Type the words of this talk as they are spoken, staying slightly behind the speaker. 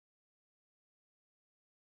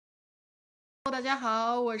大家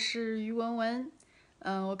好，我是于文文。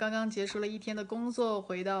我刚刚结束了一天的工作，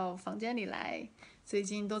回到房间里来。最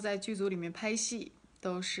近都在剧组里面拍戏，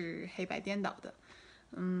都是黑白颠倒的。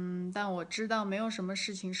但我知道没有什么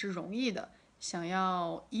事情是容易的，想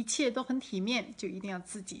要一切都很体面，就一定要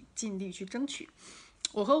自己尽力去争取。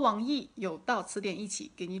我和网易有道词典一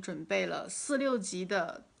起给你准备了4、6集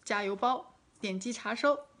的加油包，点击查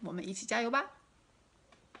收，我们一起加油吧。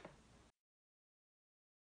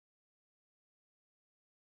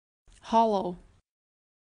Hollow.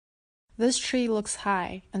 This tree looks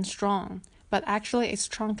high and strong, but actually its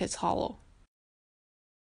trunk is hollow.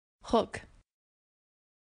 Hook.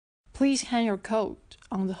 Please hang your coat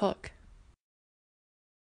on the hook.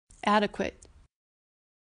 Adequate.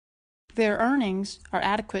 Their earnings are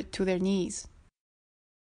adequate to their needs.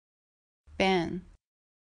 Ban.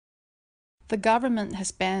 The government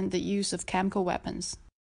has banned the use of chemical weapons.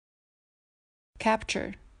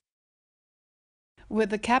 Capture. With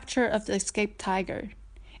the capture of the escaped tiger,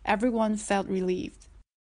 everyone felt relieved.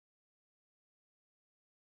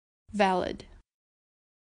 Valid.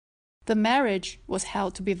 The marriage was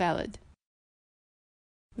held to be valid.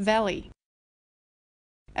 Valley.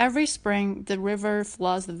 Every spring the river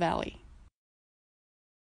floods the valley.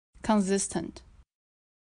 Consistent.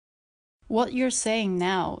 What you're saying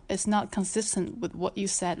now is not consistent with what you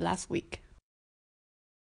said last week.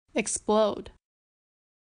 Explode.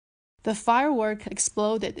 The firework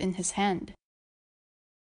exploded in his hand.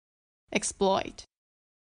 Exploit.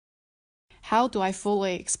 How do I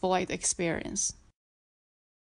fully exploit the experience?